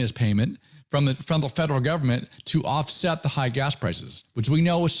stimulus payment from the federal government to offset the high gas prices, which we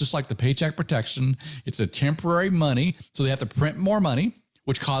know is just like the Paycheck Protection. It's a temporary money, so they have to print more money,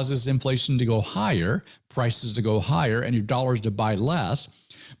 which causes inflation to go higher, prices to go higher, and your dollars to buy less.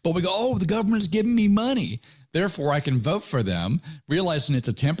 But we go, oh, the government's giving me money, therefore I can vote for them, realizing it's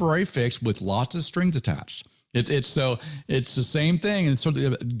a temporary fix with lots of strings attached. It's the same thing. And so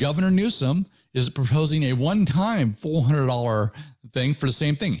Governor Newsom is proposing a one-time $400 thing for the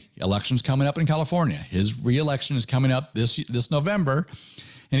same thing. Election's coming up in California. His re-election is coming up this November.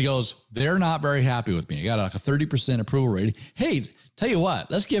 And he goes, they're not very happy with me. I got like a 30% approval rating. Hey, tell you what,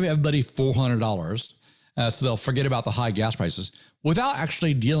 let's give everybody $400 so they'll forget about the high gas prices without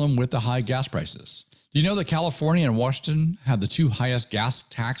actually dealing with the high gas prices. Do you know that California and Washington have the two highest gas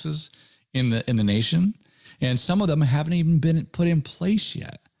taxes in the nation? And some of them haven't even been put in place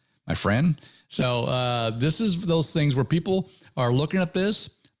yet, my friend. So this is those things where people are looking at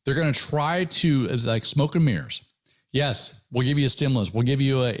this. They're going to try to, it's like smoke and mirrors. Yes, we'll give you a stimulus. We'll give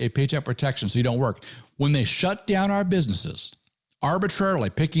you a paycheck protection so you don't work. When they shut down our businesses,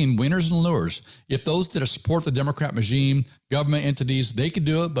 arbitrarily picking winners and losers, if those that support the Democrat regime, government entities, they could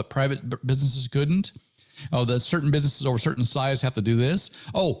do it, but private businesses couldn't. Oh, that certain businesses over a certain size have to do this.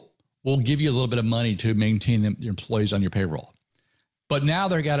 Oh, we'll give you a little bit of money to maintain your employees on your payroll. But now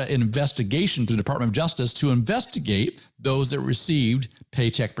they've got an investigation to the Department of Justice to investigate those that received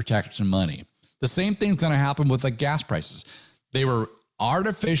paycheck protection money. The same thing's going to happen with the gas prices. They were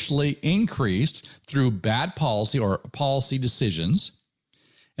artificially increased through bad policy or policy decisions.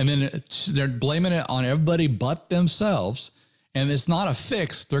 And then they're blaming it on everybody but themselves. And it's not a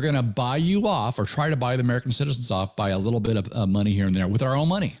fix. They're going to buy you off or try to buy the American citizens off by a little bit of money here and there with our own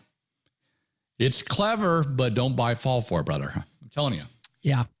money. It's clever, but don't fall for it, brother. I'm telling you.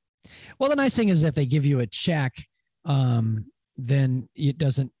 Yeah. Well, the nice thing is if they give you a check, then it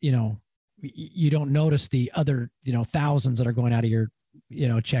doesn't, you don't notice the other, thousands that are going out of your,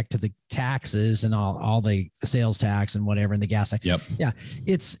 check to the taxes and all the sales tax and whatever, and the gas. Yep. Yeah.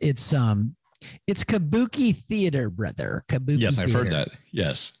 It's kabuki theater, brother. Kabuki Yes, I've theater. heard that.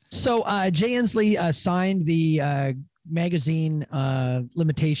 Yes. So Jay Inslee signed the magazine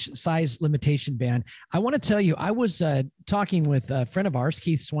size limitation ban. I want to tell you, I was talking with a friend of ours,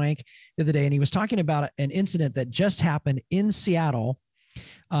 Keith Swank, the other day, and he was talking about an incident that just happened in Seattle,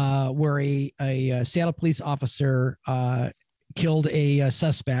 where a Seattle police officer killed a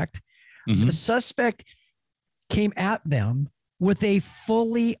suspect. Mm-hmm. The suspect came at them with a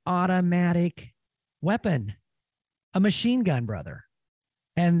fully automatic weapon, a machine gun, brother.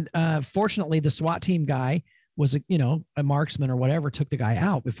 And fortunately, the SWAT team guy was a marksman or whatever, took the guy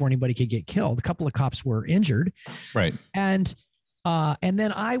out before anybody could get killed. A couple of cops were injured. Right. And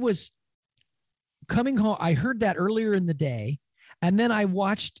then I was coming home. I heard that earlier in the day. And then I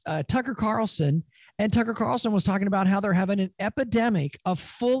watched Tucker Carlson, and Tucker Carlson was talking about how they're having an epidemic of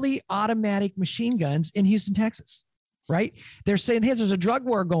fully automatic machine guns in Houston, Texas. Right. They're saying, hey, there's a drug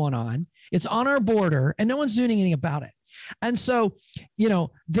war going on. It's on our border and no one's doing anything about it. And so,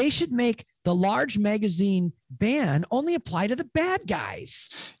 they should make the large magazine ban only apply to the bad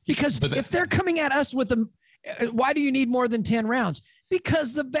guys, because if they're coming at us with them, why do you need more than 10 rounds?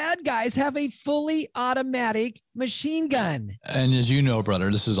 Because the bad guys have a fully automatic machine gun. And as you know,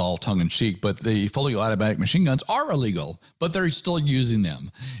 brother, this is all tongue in cheek, but the fully automatic machine guns are illegal, but they're still using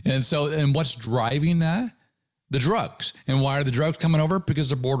them. And what's driving that? The drugs. And why are the drugs coming over? Because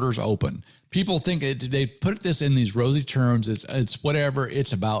the border's open. People think they put this in these rosy terms. It's whatever.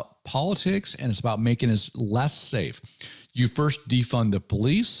 It's about politics, and it's about making us less safe. You first defund the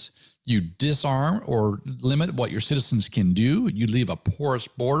police. You disarm or limit what your citizens can do. You leave a porous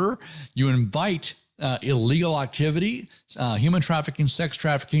border. You invite illegal activity, human trafficking, sex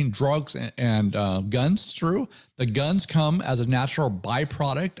trafficking, drugs, and guns through. The guns come as a natural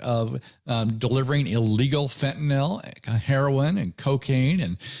byproduct of delivering illegal fentanyl, heroin, and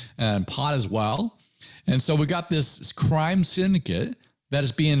cocaine, and pot as well. And so we got this crime syndicate that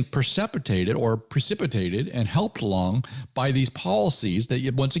is being precipitated and helped along by these policies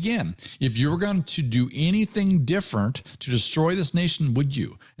that, once again, if you were going to do anything different to destroy this nation, would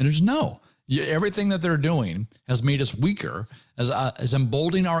you? And there's no. Everything that they're doing has made us weaker, as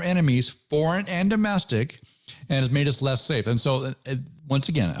emboldening our enemies, foreign and domestic, and has made us less safe. And so, once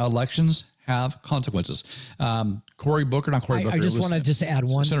again, elections have consequences. Cory Booker, not Cory Booker. I just want to add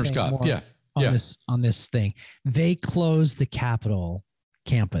one Senator thing Scott. more on this thing. They closed the Capitol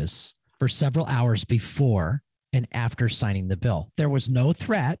campus for several hours before and after signing the bill. There was no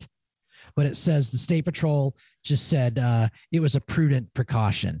threat, but it says the State Patrol just said it was a prudent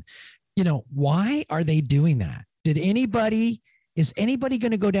precaution. Why are they doing that? Is anybody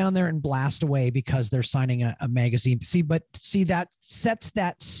going to go down there and blast away because they're signing a magazine? See, that sets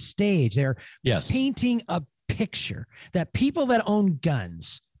that stage. They're painting a picture that people that own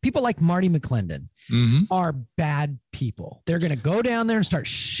guns, people like Marty McClendon, are bad people. They're going to go down there and start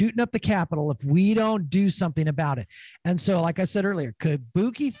shooting up the Capitol if we don't do something about it. And so, like I said earlier,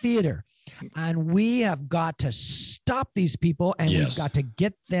 Kabuki Theater, and we have got to stop these people, and we've got to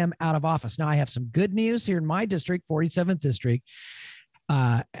get them out of office. Now, I have some good news here in my district, 47th district.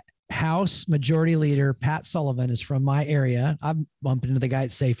 House Majority Leader Pat Sullivan is from my area. I've bumped into the guy at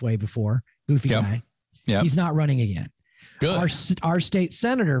Safeway before, goofy guy. Yeah, he's not running again. Good. Our state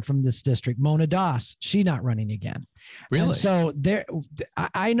senator from this district, Mona Das, she's not running again. Really? And so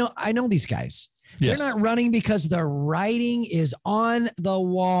I know these guys. Yes. They're not running because the writing is on the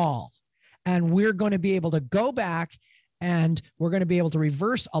wall. And we're going to be able to go back, and we're going to be able to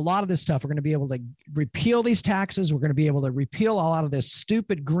reverse a lot of this stuff. We're going to be able to repeal these taxes. We're going to be able to repeal a lot of this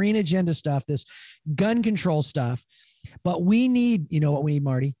stupid green agenda stuff, this gun control stuff. But we need, what we need,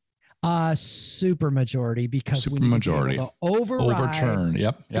 Marty? A super majority, because we need to be able to overturn.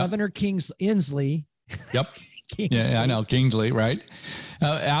 Governor Inslee. Yep. Yeah, I know. Kingsley, right?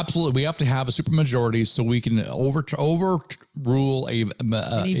 Absolutely. We have to have a supermajority so we can overrule a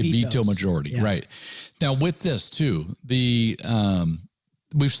veto majority. Yeah. Right. Now, with this, too,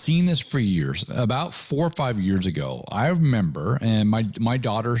 we've seen this for years. About 4 or 5 years ago, I remember, and my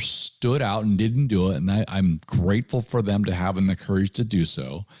daughter stood out and didn't do it, and I'm grateful for them to having the courage to do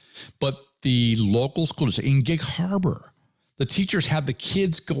so. But the local school district in Gig Harbor, the teachers had the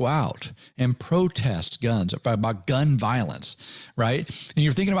kids go out and protest guns, about gun violence, right? And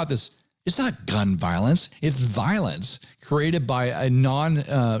you're thinking about this It's not gun violence. It's violence created by a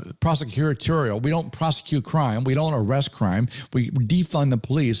non-prosecutorial. We don't prosecute crime. We don't arrest crime. We defund the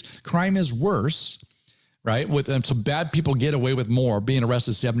police. Crime is worse, right? So bad people get away with more, being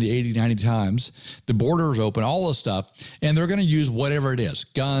arrested 70, 80, 90 times. The border is open, all this stuff. And they're going to use whatever it is,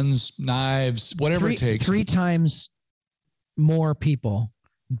 guns, knives, whatever it takes. 3 times more people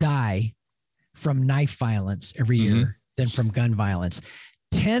die from knife violence every year than from gun violence.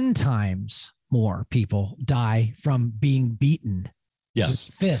 10 times more people die from being beaten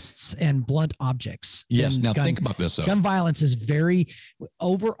with fists and blunt objects. Yes. Now think about this. Though. Gun violence is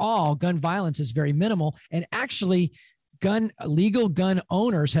overall, gun violence is very minimal. And actually, legal gun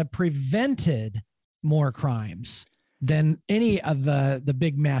owners have prevented more crimes than any of the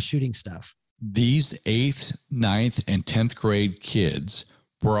big mass shooting stuff. These 8th, 9th, and 10th grade kids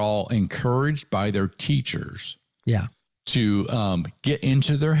were all encouraged by their teachers. Yeah. To get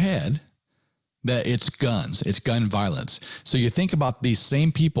into their head that it's guns, it's gun violence. So you think about these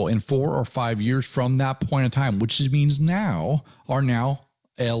same people in 4 or 5 years from that point in time, which means are now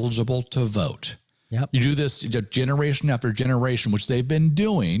eligible to vote. Yep. You do this generation after generation, which they've been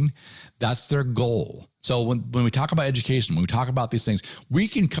doing. That's their goal. So when we talk about education, when we talk about these things, we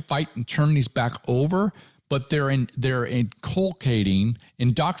can fight and turn these back over, but they're inculcating,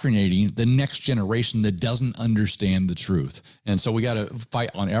 indoctrinating the next generation that doesn't understand the truth. And so we got to fight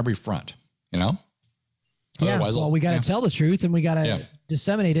on every front, Yeah. Otherwise, well, we got to tell the truth and we got to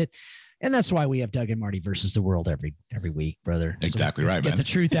disseminate it. And that's why we have Doug and Marty versus the world every week, brother. Exactly so right, get man. The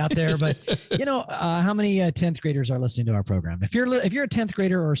truth out there. But how many 10th graders are listening to our program? If you're a 10th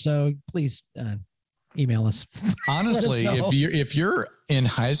grader or so, please email us. Honestly, if you're in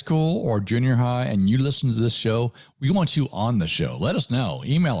high school or junior high and you listen to this show, we want you on the show. Let us know.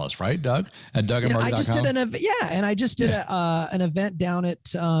 Email us, right, Doug? At DougandMarty.com. I just did an event down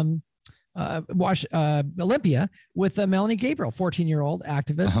at Olympia with Melanie Gabriel, 14-year-old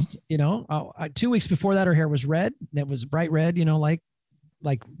activist. 2 weeks before that, her hair was red. It was bright red,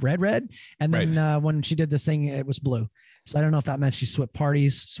 like red. And then when she did this thing, it was blue. So I don't know if that meant she switched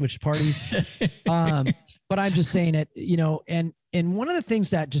parties. But I'm just saying it, and one of the things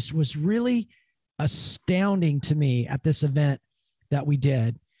that just was really astounding to me at this event that we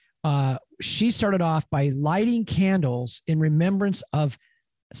did, she started off by lighting candles in remembrance of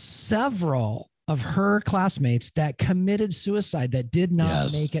several of her classmates that committed suicide that did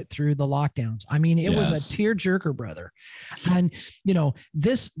not make it through the lockdowns. I mean, it was a tearjerker, brother. And,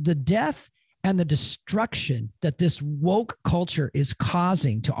 the death and the destruction that this woke culture is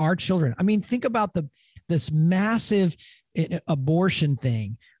causing to our children. I mean, think about this massive abortion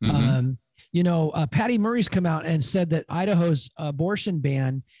thing. Patty Murray's come out and said that Idaho's abortion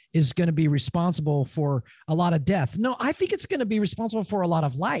ban is going to be responsible for a lot of death. No, I think it's going to be responsible for a lot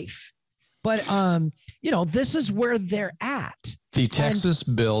of life. But, this is where they're at. The Texas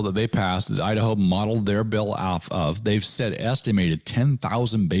bill that they passed, that Idaho modeled their bill off of, they've said estimated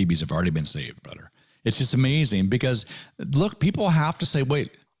 10,000 babies have already been saved, brother. It's just amazing because, look, people have to say,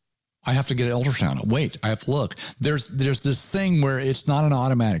 wait, I have to get an ultrasound. Wait, I have to look. There's this thing where it's not an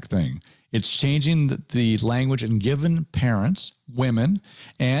automatic thing. It's changing the language and giving parents, women,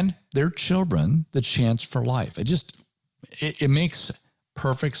 and their children the chance for life. It makes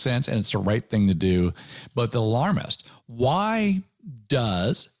perfect sense, and it's the right thing to do. But the alarmist, why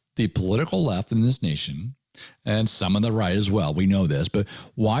does the political left in this nation, and some of the right as well, we know this, but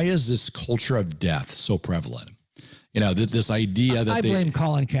why is this culture of death so prevalent? This idea that I blame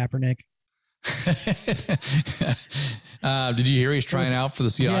Colin Kaepernick. Did you hear he's trying out for the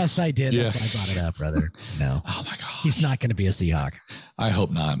Seahawks? Yes, I did. Yeah. That's why I brought it up, brother. No. Oh my God. He's not going to be a Seahawk. I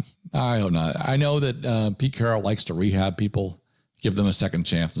hope not. I know that Pete Carroll likes to rehab people, give them a second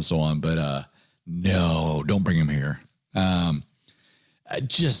chance and so on, but no, don't bring him here.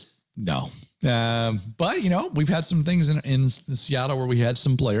 Just no. But we've had some things in Seattle where we had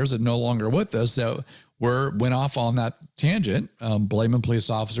some players that are no longer with us that went off on that tangent, blaming police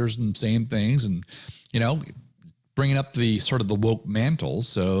officers and saying things and, bringing up the sort of the woke mantle.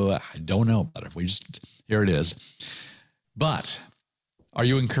 So I don't know about it. Here it is. But are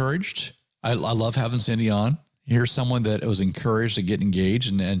you encouraged? I love having Cindy on. Here's someone that was encouraged to get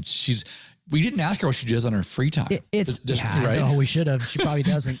engaged. And we didn't ask her what she does on her free time. Right? No, we should have. She probably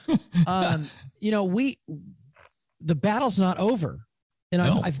doesn't. The battle's not over. And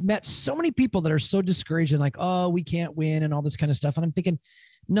I've met so many people that are so discouraged and like, oh, we can't win and all this kind of stuff. And I'm thinking,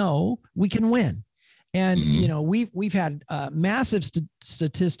 no, we can win. And, we've had massive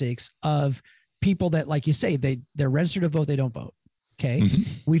statistics of people that, like you say, they're registered to vote. They don't vote. Okay.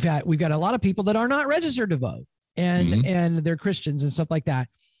 Mm-hmm. We've got a lot of people that are not registered to vote and they're Christians and stuff like that.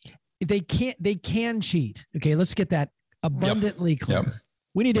 they can cheat. Okay, let's get that abundantly clear. Yep.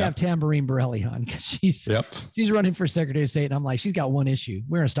 We need to have Tamborine Borelli on because she's running for Secretary of State, and I'm like, she's got one issue.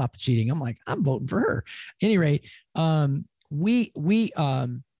 We're gonna stop the cheating. I'm like, I'm voting for her. At any rate,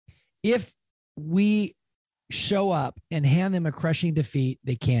 if we show up and hand them a crushing defeat,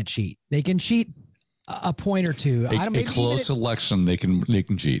 they can't cheat. They can cheat a point or two. A close election, they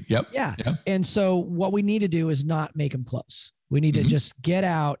can cheat. Yep. Yeah. And so what we need to do is not make them close. We need to just get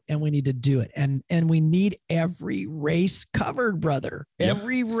out and we need to do it. And we need every race covered, brother. Yep.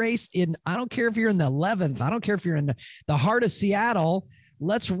 Every race I don't care if you're in the 11th. I don't care if you're in the heart of Seattle.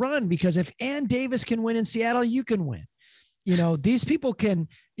 Let's run, because if Ann Davis can win in Seattle, you can win. These people can,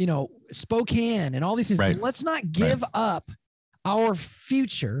 Spokane and all these things. Right. Let's not give up our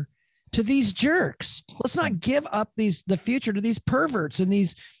future to these jerks. Let's not give up the future to these perverts and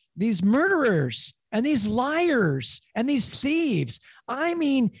these murderers and these liars and these thieves. I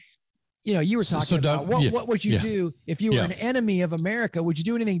mean, you were talking about Doug, what would you do if you were an enemy of America? Would you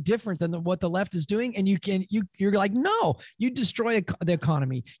do anything different than what the left is doing? And you're like, no, you destroy the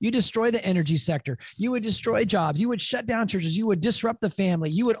economy. You destroy the energy sector. You would destroy jobs. You would shut down churches. You would disrupt the family.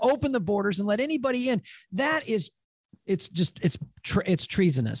 You would open the borders and let anybody in. That is, it's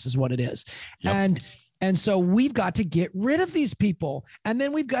treasonous is what it is. Yep. And so we've got to get rid of these people, and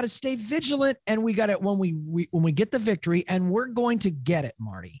then we've got to stay vigilant, and we got it when we get the victory, and we're going to get it,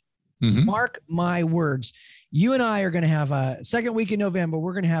 Marty. Mm-hmm. Mark my words. You and I are going to have a second week in November.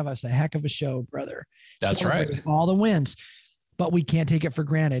 We're going to have us a heck of a show, brother. That's right. All the wins, but we can't take it for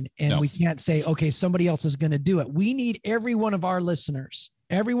granted, and we can't say, okay, somebody else is going to do it. We need every one of our listeners,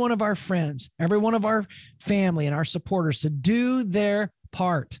 every one of our friends, every one of our family and our supporters to do their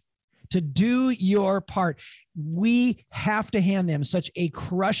part. To do your part. We have to hand them such a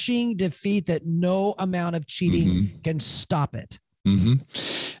crushing defeat that no amount of cheating can stop it. Mm-hmm.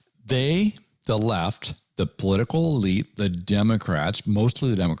 The left, the political elite, the Democrats,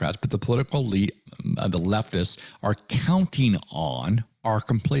 mostly the Democrats, but the political elite, the leftists are counting on our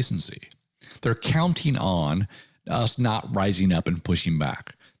complacency. They're counting on us not rising up and pushing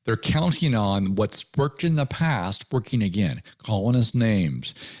back. They're counting on what's worked in the past working again, calling us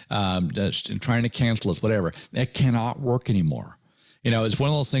names, trying to cancel us, whatever. That cannot work anymore. It's one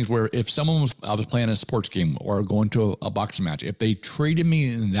of those things where if I was playing a sports game or going to a boxing match, if they treated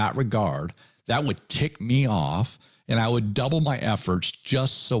me in that regard, that would tick me off, and I would double my efforts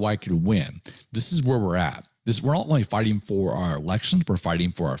just so I could win. This is where we're at. We're not only fighting for our elections, we're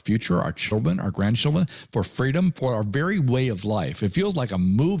fighting for our future, our children, our grandchildren, for freedom, for our very way of life. It feels like a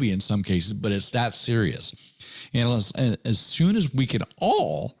movie in some cases, but it's that serious. And as soon as we can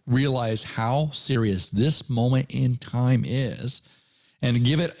all realize how serious this moment in time is and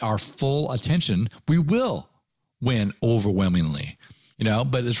give it our full attention, we will win overwhelmingly.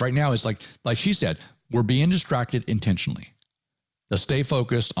 But it's right now, it's like she said, we're being distracted intentionally. Let's stay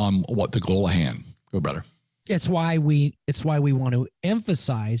focused on what the goal at hand. Go, brother. It's why we want to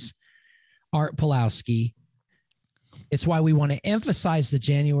emphasize Art Pawlowski. It's why we want to emphasize the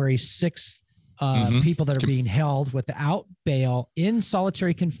January 6th people that are being held without bail in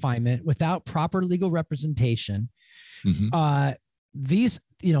solitary confinement, without proper legal representation. These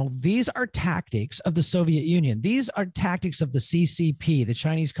are tactics of the Soviet Union. These are tactics of the CCP, the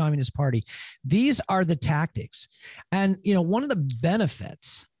Chinese Communist Party. These are the tactics. And, one of the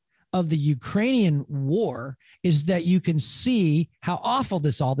benefits of the Ukrainian war is that you can see how awful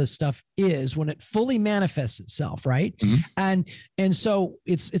all this stuff is when it fully manifests itself, right? And so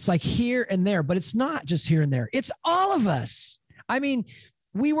it's like here and there, but it's not just here and there. It's all of us. I mean,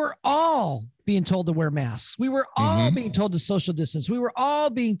 we were all being told to wear masks. We were all being told to social distance. We were all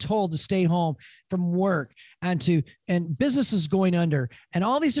being told to stay home from work and businesses going under and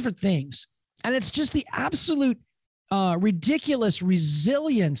all these different things. And it's just the absolute ridiculous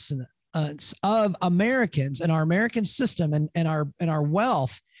resilience of Americans and our American system and our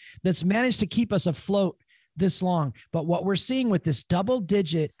wealth that's managed to keep us afloat this long. But what we're seeing with this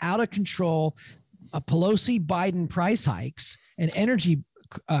double-digit, out of control, Pelosi Biden price hikes and energy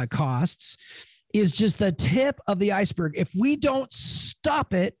costs is just the tip of the iceberg. If we don't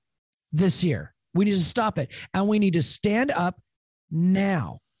stop it this year, we need to stop it, and we need to stand up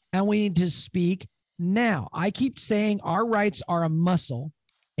now, and we need to speak now. I keep saying our rights are a muscle,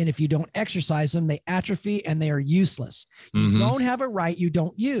 and if you don't exercise them, they atrophy and they are useless. You don't have a right you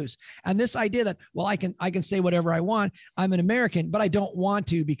don't use. And this idea that, well, I can say whatever I want. I'm an American, but I don't want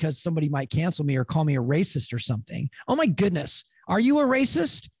to because somebody might cancel me or call me a racist or something. Oh my goodness. Are you a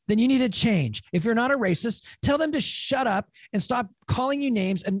racist? Then you need to change. If you're not a racist, tell them to shut up and stop calling you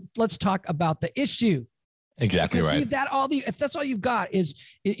names, and let's talk about the issue. Exactly because right. if that's all you've got is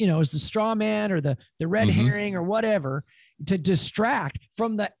the straw man or the red herring or whatever to distract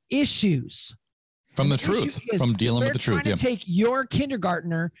from the issues. From the truth, from dealing with the truth. They're trying to take your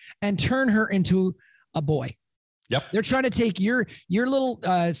kindergartner and turn her into a boy. Yep. They're trying to take your little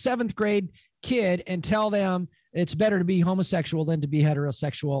 7th grade kid and tell them it's better to be homosexual than to be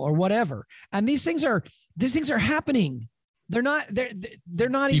heterosexual or whatever. And these things are happening. They're not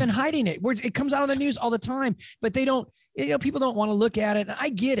even hiding it. It comes out on the news all the time, but they don't, people don't want to look at it. And I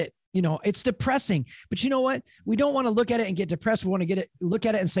get it. It's depressing, but you know what? We don't want to look at it and get depressed. We want to look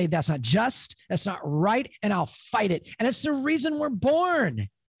at it and say, that's not just, that's not right. And I'll fight it. And it's the reason we're born.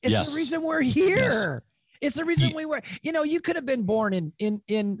 It's the reason we're here. Yes. It's the reason we were, you could have been born in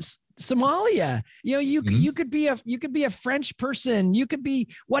Somalia. You could be a French person. You could be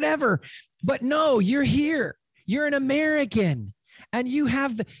whatever, but no, you're here. You're an American and you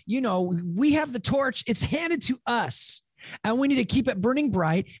have we have the torch. It's handed to us. And we need to keep it burning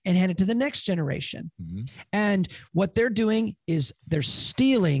bright and hand it to the next generation. Mm-hmm. And what they're doing is they're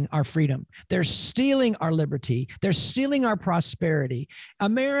stealing our freedom. They're stealing our liberty. They're stealing our prosperity.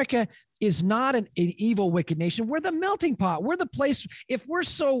 America is not an evil, wicked nation. We're the melting pot. We're the place. If we're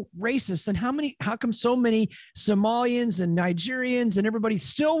so racist, then how come so many Somalians and Nigerians and everybody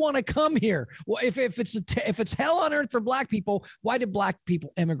still want to come here? Well, if it's hell on earth for black people, why did black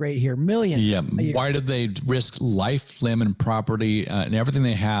people emigrate here? Millions. Yeah. Why did they risk life, limb, and property and everything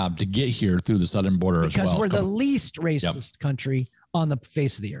they have to get here through the southern border as well? Because we're the least racist country on the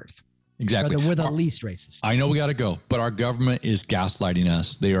face of the earth. Exactly. We're the least racist. I know we got to go, but our government is gaslighting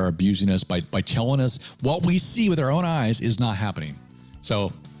us. They are abusing us by telling us what we see with our own eyes is not happening.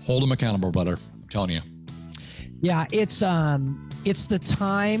 So hold them accountable, brother. I'm telling you. Yeah, it's the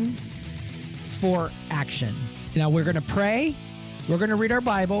time for action. Now we're going to pray. We're going to read our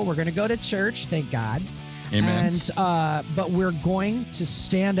Bible. We're going to go to church. Thank God. Amen. And but we're going to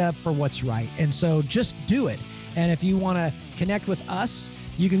stand up for what's right. And so just do it. And if you want to connect with us,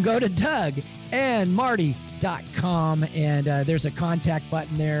 you can go to DougandMarty.com and there's a contact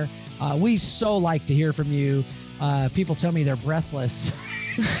button there. We so like to hear from you. People tell me they're breathless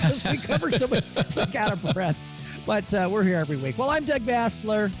because we cover so much, it's like out of breath. But we're here every week. Well, I'm Doug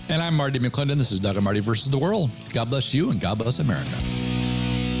Basler. And I'm Marty McClendon. This is Doug and Marty versus the World. God bless you and God bless America.